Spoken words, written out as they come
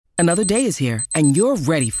Another day is here, and you're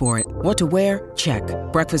ready for it. What to wear? Check.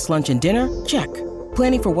 Breakfast, lunch, and dinner? Check.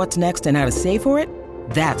 Planning for what's next and how to save for it?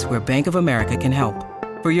 That's where Bank of America can help.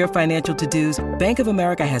 For your financial to-dos, Bank of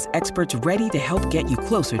America has experts ready to help get you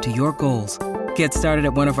closer to your goals. Get started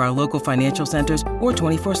at one of our local financial centers or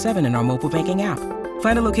 24/7 in our mobile banking app.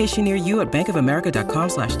 Find a location near you at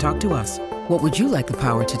bankofamerica.com/talktous. What would you like the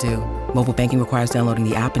power to do? Mobile banking requires downloading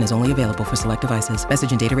the app and is only available for select devices.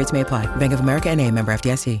 Message and data rates may apply. Bank of America N.A., member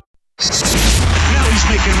FDIC. Now he's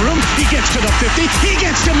making room. He gets to the 50. He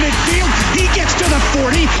gets to midfield. He gets to the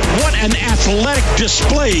 40. What an athletic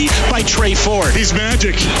display by Trey Ford. He's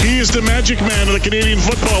magic. He is the magic man of the Canadian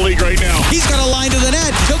Football League right now. He's got a line to the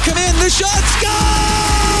net. He'll come in. The shot scores!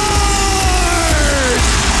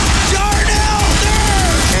 Darnell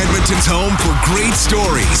Nurse! Edmonton's home for great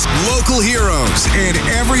stories, local heroes, and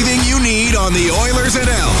everything you need on the Oilers and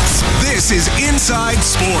Elks. This is Inside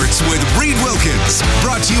Sports with Reed Wilkins.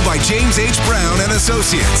 Brought to you by James H. Brown and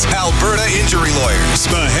Associates, Alberta Injury Lawyers,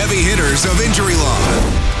 the heavy hitters of injury law.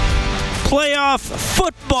 Playoff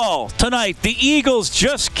football tonight. The Eagles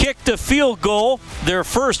just kicked a field goal, their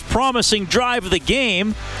first promising drive of the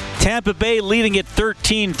game. Tampa Bay leading at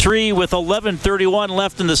 13-3 with 11:31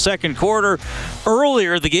 left in the second quarter.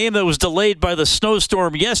 Earlier, the game that was delayed by the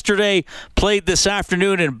snowstorm yesterday played this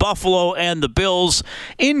afternoon in Buffalo, and the Bills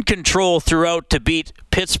in control throughout to beat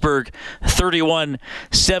Pittsburgh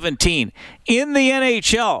 31-17. In the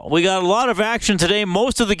NHL, we got a lot of action today.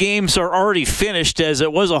 Most of the games are already finished as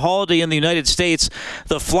it was a holiday in the United States.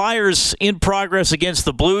 The Flyers in progress against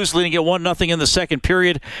the Blues, leading at 1-0 in the second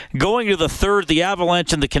period. Going to the third, the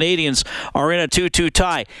Avalanche and the Canadiens are in a 2-2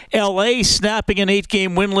 tie. LA snapping an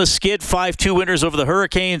 8-game winless skid, 5-2 winners over the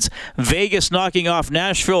Hurricanes. Vegas knocking off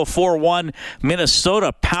Nashville 4-1.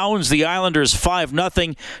 Minnesota pounds the Islanders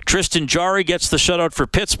 5-0. Tristan Jarry gets the shutout for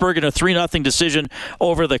Pittsburgh in a 3-0 decision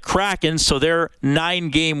over the Kraken, so their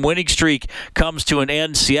 9-game winning streak comes to an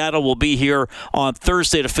end. Seattle will be here on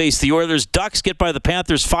Thursday to face the Oilers. Ducks get by the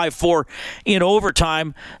Panthers 5-4 in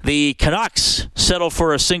overtime. The Canucks settle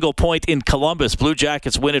for a single point in Columbus. Blue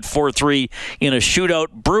Jackets win at 4-3 in a shootout.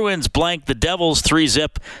 Bruins blank the Devils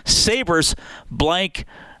 3-0. Sabres blank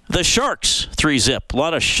the Sharks 3-0. A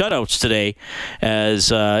lot of shutouts today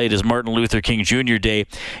as it is Martin Luther King Jr. Day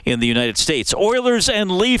in the United States. Oilers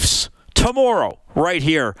and Leafs tomorrow right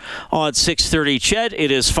here on 6:30 CHED.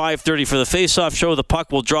 It is 5:30 for the face-off show. The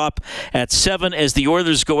puck will drop at 7 as the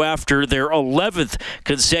Oilers go after their 11th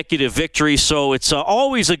consecutive victory. So it's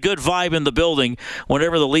always a good vibe in the building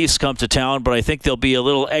whenever the Leafs come to town, but I think there'll be a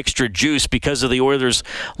little extra juice because of the Oilers'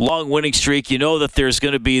 long winning streak. You know that there's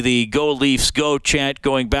going to be the Go Leafs Go chant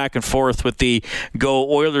going back and forth with the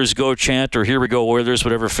Go Oilers Go chant, or Here We Go Oilers,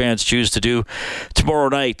 whatever fans choose to do tomorrow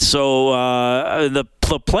night. So the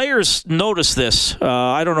players notice this.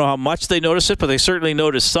 I don't know how much they notice it, but they certainly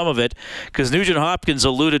notice some of it because Nugent Hopkins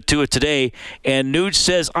alluded to it today, and Nuge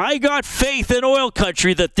says, I got faith in Oil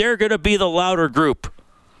Country that they're going to be the louder group.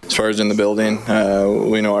 As far as in the building,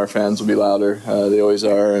 we know our fans will be louder. They always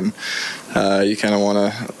are, and you kind of want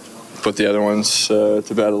to put the other ones to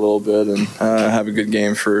bed a little bit and have a good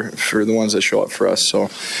game for the ones that show up for us. So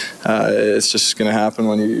it's just going to happen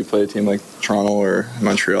when you play a team like Toronto or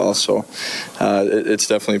Montreal. So it's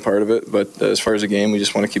definitely part of it. But as far as the game, we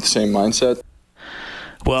just want to keep the same mindset.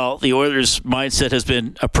 Well, the Oilers' mindset has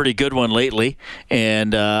been a pretty good one lately,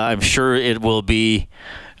 and I'm sure it will be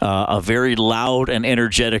a very loud and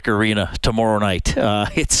energetic arena tomorrow night.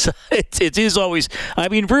 It is always, I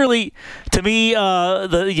mean, really, to me,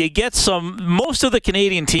 you get most of the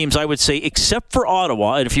Canadian teams, I would say, except for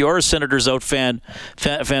Ottawa, and if you are a Senators fan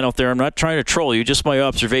out there, I'm not trying to troll you, just my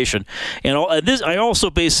observation. And this, I also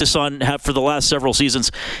base this on, for the last several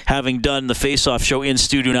seasons, having done the Face-Off show in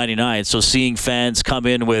Studio 99, so seeing fans come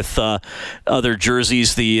in with other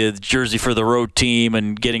jerseys, the jersey for the road team,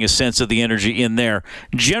 and getting a sense of the energy in there.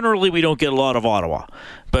 Generally, we don't get a lot of Ottawa,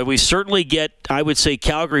 but we certainly get, I would say,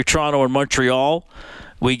 Calgary, Toronto, and Montreal.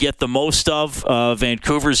 We get the most of.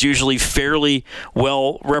 Vancouver's usually fairly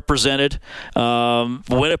well represented.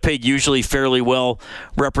 Winnipeg usually fairly well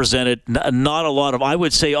represented. Not a lot of, I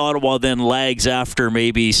would say Ottawa then lags after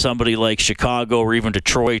maybe somebody like Chicago or even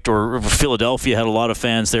Detroit or Philadelphia had a lot of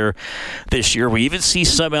fans there this year. We even see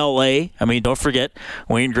some LA. I mean, don't forget,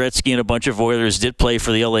 Wayne Gretzky and a bunch of Oilers did play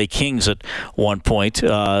for the LA Kings at one point.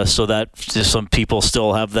 So that some people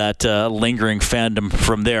still have that lingering fandom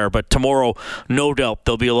from there. But tomorrow, no doubt,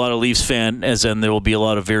 there'll be a lot of Leafs fans, as in there will be a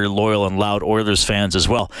lot of very loyal and loud Oilers fans as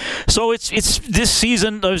well. So it's this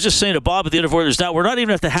season. I was just saying to Bob at the end of Oilers Now, we're not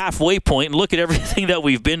even at the halfway point, and look at everything that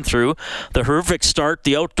we've been through. The horrific start,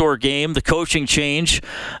 the outdoor game, the coaching change,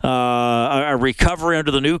 a recovery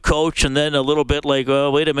under the new coach, and then a little bit like,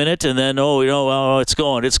 oh, wait a minute, and then, it's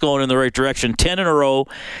going in the right direction. 10 in a row,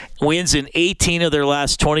 wins in 18 of their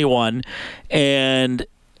last 21, and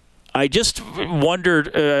I just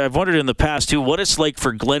wondered, I've wondered in the past, too, what it's like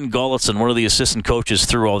for Glenn Gulutzan, one of the assistant coaches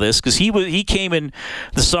through all this, because he came in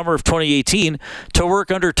the summer of 2018 to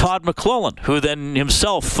work under Todd McClellan, who then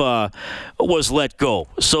himself was let go.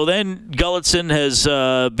 So then Gulutzan has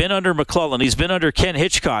been under McClellan. He's been under Ken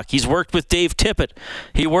Hitchcock. He's worked with Dave Tippett.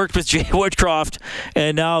 He worked with Jay Woodcroft,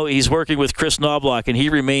 and now he's working with Chris Knobloch, and he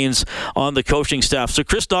remains on the coaching staff. So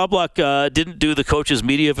Chris Knobloch didn't do the coach's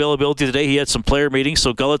media availability today. He had some player meetings,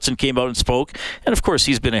 so Gulutzan came out and spoke. And, of course,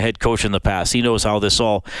 he's been a head coach in the past. He knows how this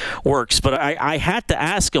all works. But I had to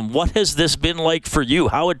ask him, what has this been like for you?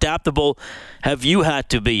 How adaptable have you had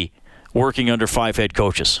to be working under 5 head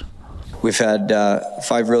coaches? We've had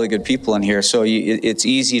 5 really good people in here, so it's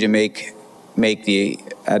easy to make the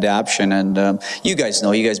adaptation. And you guys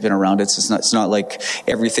know, you guys been around it. It's not like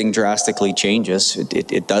everything drastically changes.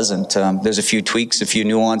 It doesn't. There's a few tweaks, a few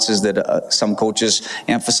nuances that some coaches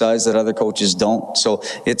emphasize that other coaches don't. So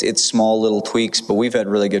it's small little tweaks, but we've had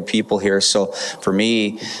really good people here. So for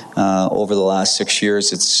me, over the last 6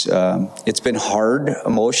 years, it's been hard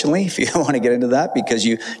emotionally, if you want to get into that, because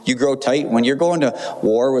you grow tight when you're going to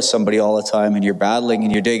war with somebody all the time, and you're battling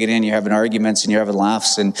and you're digging in, you're having arguments and you're having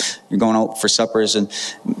laughs and you're going out for suppers, and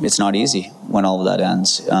it's not easy when all of that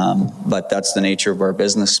ends. But that's the nature of our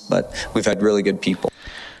business. But we've had really good people.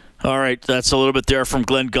 All right, that's a little bit there from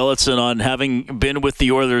Glenn Gulutzan on having been with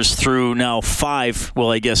the Oilers through now 5,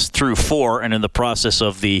 well, I guess through 4, and in the process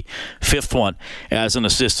of the 5th one as an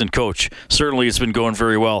assistant coach. Certainly it's been going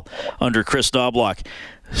very well under Chris Knobloch.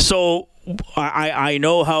 So I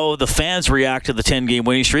know how the fans react to the 10-game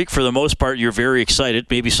winning streak. For the most part, you're very excited.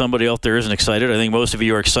 Maybe somebody out there isn't excited. I think most of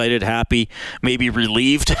you are excited, happy, maybe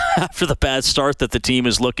relieved after the bad start that the team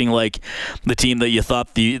is looking like the team that you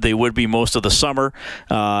thought they would be most of the summer.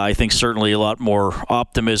 I think certainly a lot more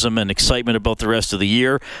optimism and excitement about the rest of the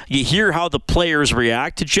year. You hear how the players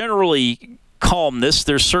react. Generally calmness.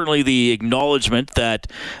 There's certainly the acknowledgement that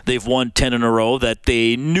they've won 10 in a row, that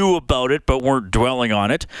they knew about it but weren't dwelling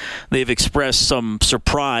on it. They've expressed some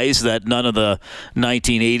surprise that none of the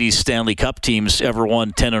 1980s Stanley Cup teams ever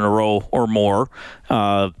won 10 in a row or more.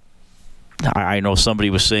 I know somebody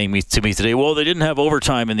was saying to me today, well, they didn't have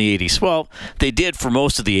overtime in the 80s. Well, they did for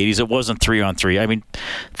most of the 80s. It wasn't 3-on-3. I mean,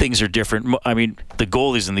 things are different. I mean, the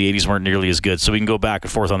goalies in the 80s weren't nearly as good, so we can go back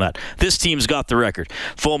and forth on that. This team's got the record.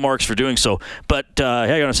 Full marks for doing so. But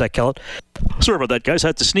hang on a sec, Kellett. Sorry about that, guys. I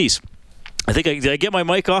had to sneeze. I think did I get my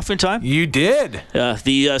mic off in time? You did.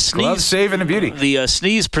 The sneeze. Glove saving a beauty. The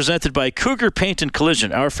sneeze presented by Cougar Paint and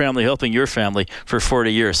Collision. Our family helping your family for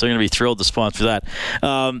 40 years. So I'm going to be thrilled to sponsor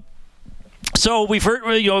that. So we've heard,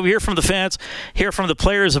 we hear from the fans, hear from the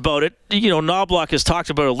players about it. Knobloch has talked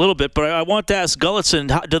about it a little bit, but I want to ask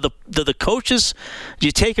Gulutzan, do the coaches, do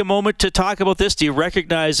you take a moment to talk about this? Do you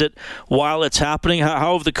recognize it while it's happening?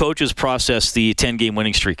 How have the coaches processed the 10-game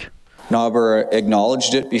winning streak? Knobber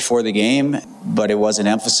acknowledged it before the game, but it wasn't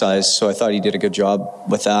emphasized, so I thought he did a good job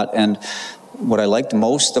with that. And what I liked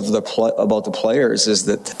most of about the players is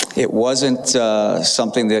that it wasn't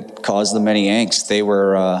something that caused them any angst. They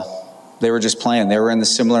were just playing. They were in the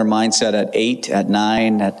similar mindset at 8, at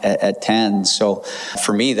 9, at 10. So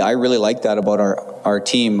for me, I really like that about our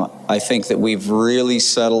team. I think that we've really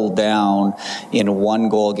settled down in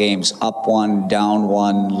 1-goal games, up 1, down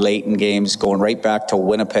 1, late in games, going right back to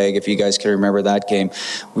Winnipeg, if you guys can remember that game.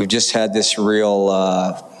 We've just had this real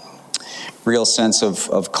sense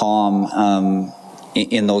of calm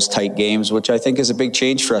in those tight games, which I think is a big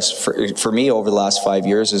change for us. For me, over the last 5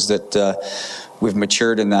 years, is that we've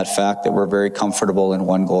matured in that fact that we're very comfortable in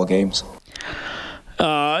 1-goal games.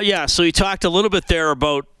 So you talked a little bit there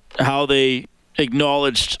about how they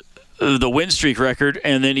acknowledged the win streak record,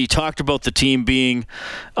 and then he talked about the team being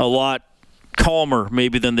a lot calmer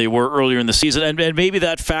maybe than they were earlier in the season, and maybe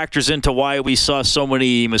that factors into why we saw so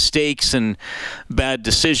many mistakes and bad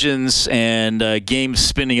decisions and games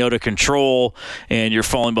spinning out of control, and you're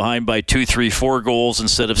falling behind by 2, 3, 4 goals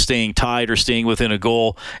instead of staying tied or staying within a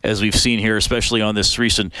goal, as we've seen here, especially on this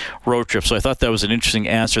recent road trip. So I thought that was an interesting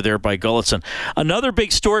answer there by Gulutzan. Another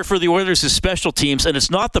big story for the Oilers is special teams, and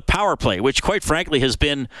it's not the power play, which quite frankly has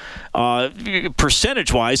been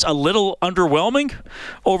percentage-wise a little underwhelming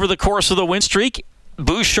over the course of the win streak.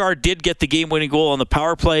 Bouchard did get the game-winning goal on the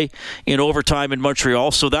power play in overtime in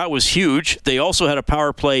Montreal, so that was huge. They also had a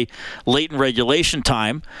power play late in regulation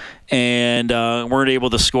time and weren't able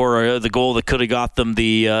to score the goal that could have got them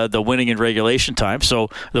the winning in regulation time. So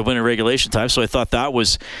the win in regulation time. So I thought that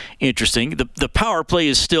was interesting. The power play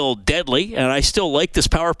is still deadly, and I still like this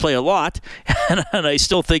power play a lot, and I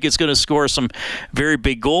still think it's going to score some very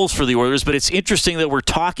big goals for the Oilers. But it's interesting that we're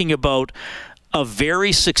talking about a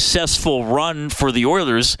very successful run for the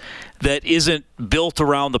Oilers that isn't built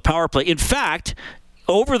around the power play. In fact,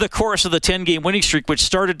 over the course of the 10-game winning streak, which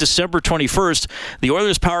started December 21st, the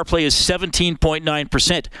Oilers' power play is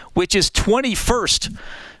 17.9%, which is 21st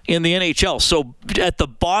in the NHL. So at the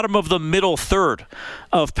bottom of the middle third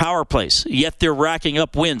of power plays, yet they're racking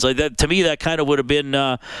up wins. Like that, to me, that kind of would have been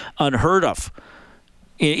unheard of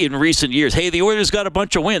in recent years. Hey, the Oilers got a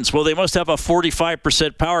bunch of wins. Well, they must have a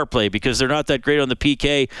 45% power play because they're not that great on the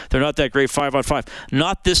PK. They're not that great 5-on-5.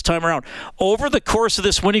 Not this time around. Over the course of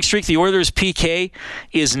this winning streak, the Oilers' PK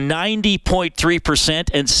is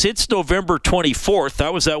 90.3%, and since November 24th,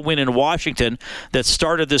 that was that win in Washington that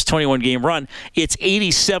started this 21-game run, it's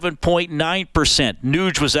 87.9%.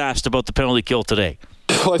 Nuge was asked about the penalty kill today.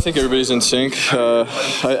 Well, I think everybody's in sync.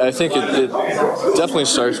 I think it definitely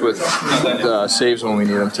starts with saves when we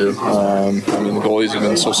need them to. I mean, the goalies have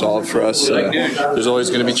been so solid for us. There's always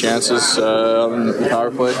going to be chances on the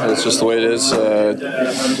power play. It's just the way it is.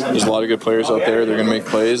 There's a lot of good players out there. They're going to make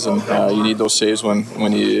plays, and you need those saves when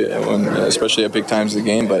especially at big times of the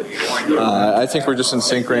game. But I think we're just in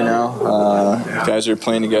sync right now. Guys are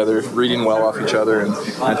playing together, reading well off each other, and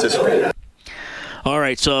anticipating. All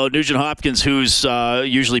right, so Nugent Hopkins, who's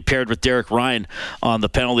usually paired with Derek Ryan on the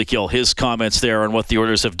penalty kill, his comments there on what the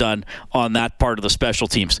Oilers have done on that part of the special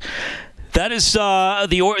teams. That is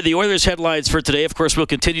the Oilers headlines for today. Of course, we'll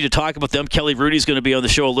continue to talk about them. Kelly Hrudey's going to be on the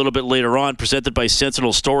show a little bit later on, presented by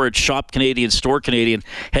Sentinel Storage. Shop Canadian, store Canadian.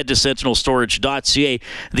 Head to sentinelstorage.ca.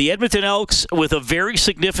 The Edmonton Elks with a very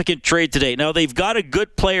significant trade today. Now, they've got a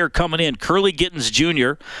good player coming in, Curly Gittins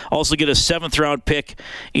Jr., also get a 7th-round pick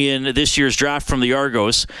in this year's draft from the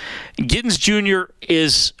Argos. Gittins Jr.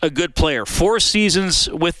 is a good player. 4 seasons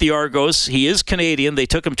with the Argos. He is Canadian. They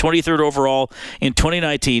took him 23rd overall in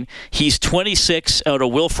 2019. He's 26 out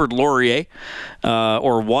of Wilfrid Laurier,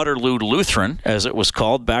 or Waterloo Lutheran, as it was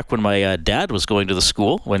called back when my dad was going to the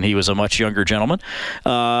school when he was a much younger gentleman.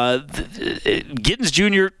 Gittins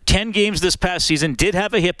Jr., 10 games this past season, did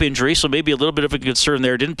have a hip injury, so maybe a little bit of a concern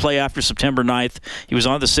there. Didn't play after September 9th. He was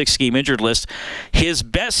on the 6-game injured list. His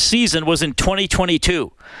best season was in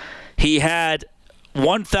 2022. He had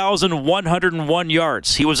 1,101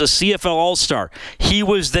 yards. He was a CFL All-Star. He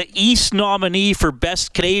was the East nominee for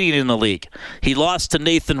Best Canadian in the league. He lost to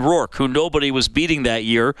Nathan Rourke, who nobody was beating that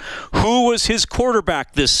year. Who was his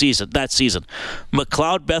quarterback that season?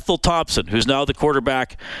 McLeod Bethel Thompson, who's now the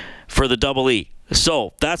quarterback for the Double E.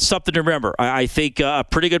 So that's something to remember. I think a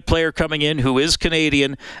pretty good player coming in who is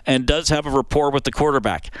Canadian and does have a rapport with the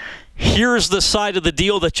quarterback. Here's the side of the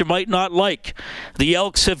deal that you might not like. The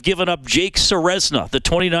Elks have given up Jake Ceresna, the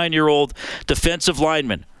 29-year-old defensive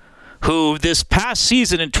lineman, who this past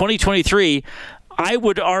season in 2023, I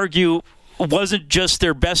would argue, wasn't just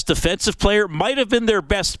their best defensive player, might have been their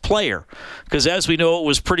best player, because as we know, it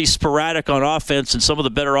was pretty sporadic on offense, and some of the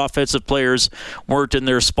better offensive players weren't in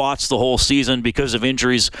their spots the whole season because of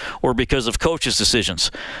injuries or because of coaches' decisions.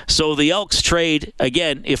 So the Elks trade,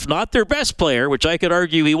 again, if not their best player, which I could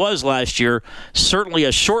argue he was last year, certainly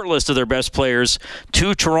a short list of their best players,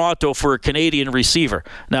 to Toronto for a Canadian receiver.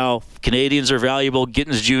 Now, Canadians are valuable,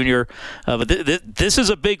 Gittins Jr., but this is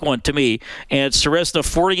a big one to me. And Ceresna,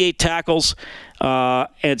 48 tackles,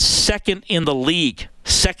 and second in the league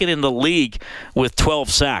with 12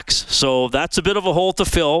 sacks. So that's a bit of a hole to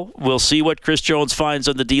fill. We'll see what Chris Jones finds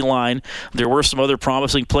on the D-line. There were some other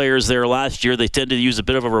promising players there last year. They tended to use a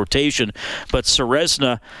bit of a rotation, but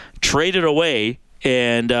Ceresna traded away,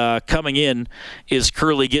 and coming in is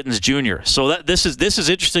Curly Gittins Jr. So this is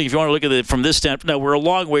interesting if you want to look at it from this standpoint. Now, we're a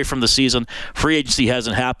long way from the season. Free agency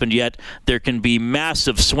hasn't happened yet. There can be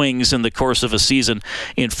massive swings in the course of a season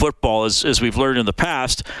in football, as we've learned in the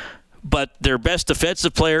past. But their best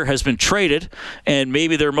defensive player has been traded, and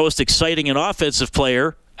maybe their most exciting and offensive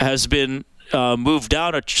player has been moved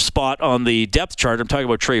down a spot on the depth chart. I'm talking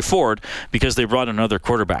about Trey Ford, because they brought another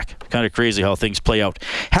quarterback. Kind of crazy how things play out.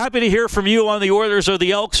 Happy to hear from you on the Oilers or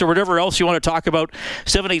the Elks or whatever else you want to talk about.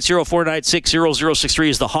 780-496-0063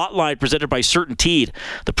 is the hotline, presented by CertainTeed,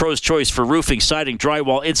 the pro's choice for roofing, siding,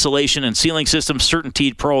 drywall, insulation, and ceiling systems.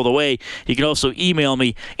 CertainTeed Pro all the way. You can also email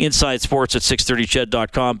me,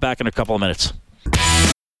 insidesports@630ched.com. Back in a couple of minutes.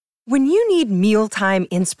 When you need mealtime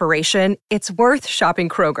inspiration, it's worth shopping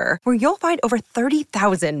Kroger, where you'll find over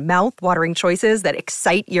 30,000 mouth-watering choices that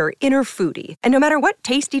excite your inner foodie. And no matter what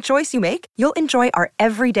tasty choice you make, you'll enjoy our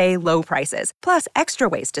everyday low prices, plus extra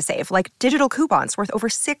ways to save, like digital coupons worth over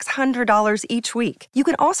 $600 each week. You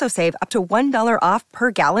can also save up to $1 off per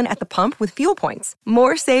gallon at the pump with fuel points.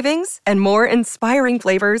 More savings and more inspiring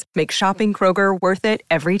flavors make shopping Kroger worth it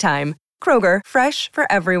every time. Kroger, fresh for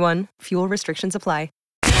everyone. Fuel restrictions apply.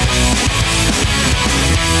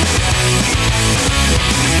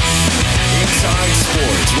 Inside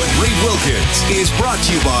Sports with Reed Wilkins is brought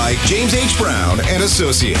to you by James H. Brown and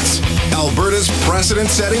Associates, Alberta's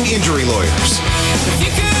precedent-setting injury lawyers.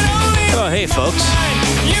 Oh, hey, folks.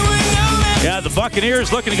 Yeah, the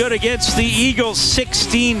Buccaneers looking good against the Eagles,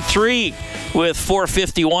 16-3 with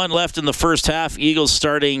 4:51 left in the first half. Eagles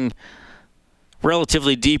starting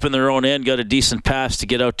relatively deep in their own end, got a decent pass to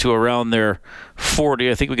get out to around their 40.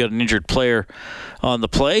 I think we got an injured player on the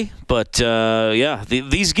play. But,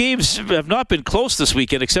 these games have not been close this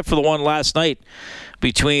weekend, except for the one last night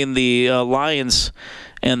between the Lions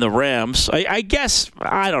and the Rams. I guess,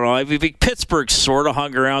 I don't know. I mean, Pittsburgh sort of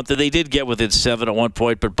hung around. They did get within 7 at one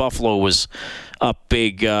point, but Buffalo was up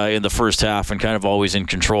big in the first half and kind of always in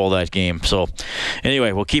control of that game. So,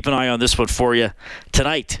 anyway, we'll keep an eye on this one for you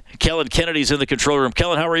tonight. Kellen Kennedy's in the control room.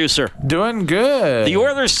 Kellen, how are you, sir? Doing good. The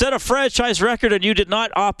Oilers set a franchise record, and you did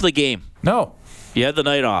not opt the game. No. You had the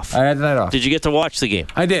night off. I had the night off. Did you get to watch the game?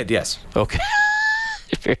 I did, yes. Okay.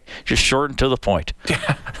 Just short and to the point.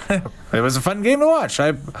 Yeah. It was a fun game to watch.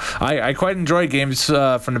 I quite enjoy games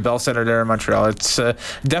from the Bell Center there in Montreal. It's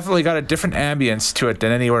definitely got a different ambience to it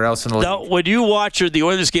than anywhere else in the league. Now, when you watch the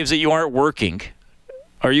Oilers games that you aren't working,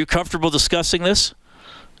 are you comfortable discussing this?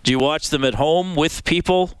 Do you watch them at home with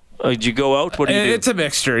people? Did you go out? What do you do? It's a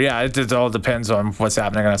mixture, yeah. It all depends on what's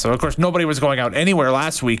happening. So, of course, nobody was going out anywhere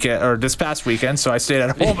last weekend or this past weekend, so I stayed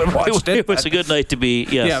at home and watched it. It was a good night to be,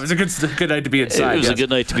 yes. Yeah, it was a good night to be inside. It was a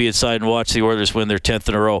good night to be inside and watch the Oilers win their 10th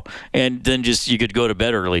in a row. And then you could go to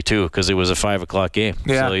bed early, too, because it was a 5 o'clock game.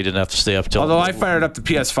 Yeah. So you didn't have to stay up till... Although I fired up the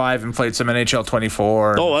PS5 and played some NHL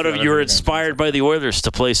 24. Oh, you were inspired by the Oilers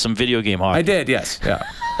to play some video game hockey. I did, yes. Yeah.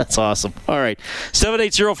 That's awesome. All right.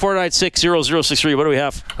 780-496-0063. What do we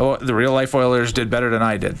have? Oh, the real-life Oilers did better than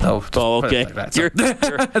I did. Oh, okay. Like so.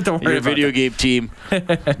 Your video game team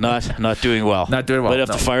not doing well. Not doing well. Might have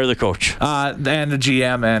to fire the coach. And the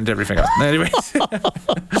GM and everything else. Anyways.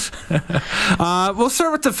 We'll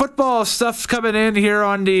start with the football stuff coming in here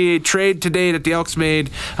on the trade today that the Elks made.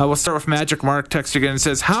 We'll start with Magic Mark text again and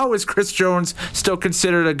says, how is Chris Jones still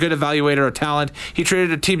considered a good evaluator of talent? He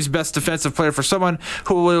traded a team's best defensive player for someone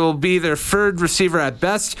who will be their third receiver at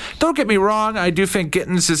best. Don't get me wrong, I do think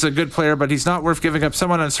Gittins is a good player, but he's not worth giving up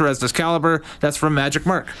someone on Ceresna's caliber. That's from Magic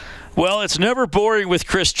Mark. Well, it's never boring with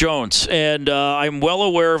Chris Jones, and I'm well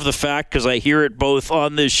aware of the fact, because I hear it both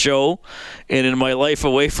on this show and in my life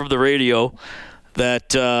away from the radio, that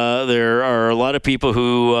there are a lot of people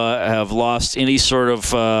who have lost any sort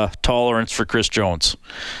of tolerance for Chris Jones.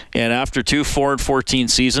 And after 2 4-14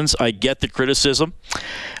 seasons, I get the criticism.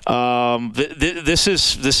 This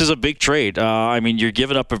is a big trade. I mean, you're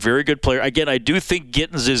giving up a very good player. Again, I do think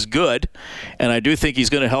Gittins is good, and I do think he's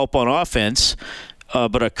going to help on offense.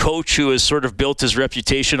 But a coach who has sort of built his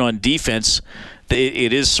reputation on defense,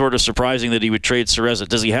 it is sort of surprising that he would trade Ceresna.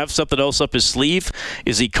 Does he have something else up his sleeve?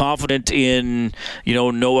 Is he confident in,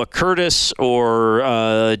 Noah Curtis or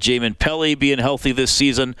Jamin Pelly being healthy this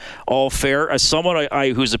season? All fair. As someone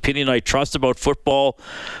whose opinion I trust about football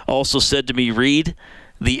also said to me, Reed,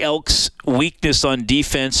 the Elks' weakness on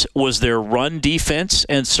defense was their run defense,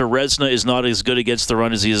 and Ceresna is not as good against the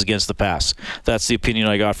run as he is against the pass. That's the opinion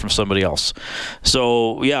I got from somebody else.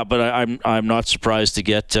 So yeah, but I'm not surprised to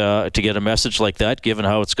get a message like that, given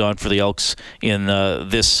how it's gone for the Elks in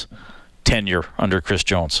this tenure under Chris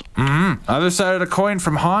Jones. Mm-hmm. Other side of the coin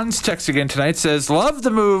from Hans, text again tonight, says, love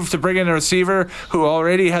the move to bring in a receiver who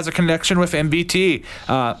already has a connection with NBT.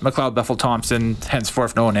 McLeod Bethel Thompson,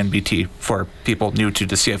 henceforth known NBT for people new to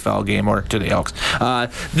the CFL game or to the Elks.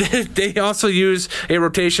 They also use a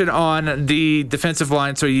rotation on the defensive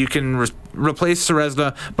line so you can replace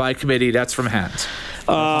Ceresna by committee. That's from Hans.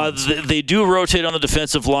 They do rotate on the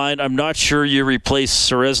defensive line. I'm not sure you replace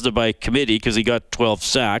Ceresna by committee because he got 12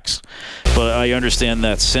 sacks, but I understand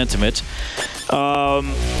that sentiment.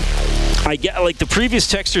 I get, like the previous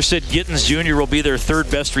texter said, Gittins Jr. will be their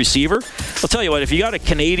third best receiver. I'll tell you what, if you got a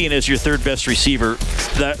Canadian as your third best receiver,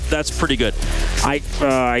 that's pretty good.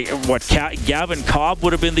 Gavin Cobb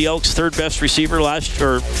would have been the Elks' third best receiver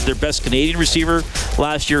or their best Canadian receiver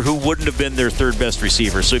last year, who wouldn't have been their third best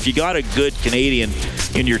receiver. So if you got a good Canadian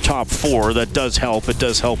in your top four, that does help. It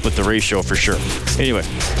does help with the ratio for sure. Anyway,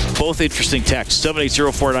 both interesting texts.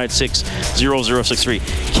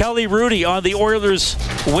 780-496-0063. Kelly Hrudey on the Oilers'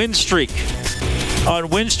 win streak. On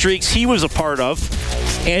win streaks he was a part of.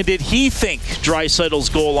 And did he think Draisaitl's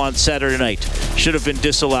goal on Saturday night should have been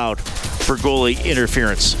disallowed for goalie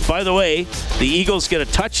interference? By the way, the Eagles get a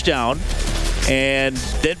touchdown, and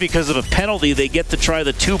then because of a penalty, they get to try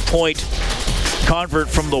the 2-point convert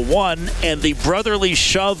from the 1, and the brotherly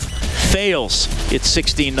shove fails. It's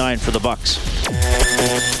 16-9 for the Bucks.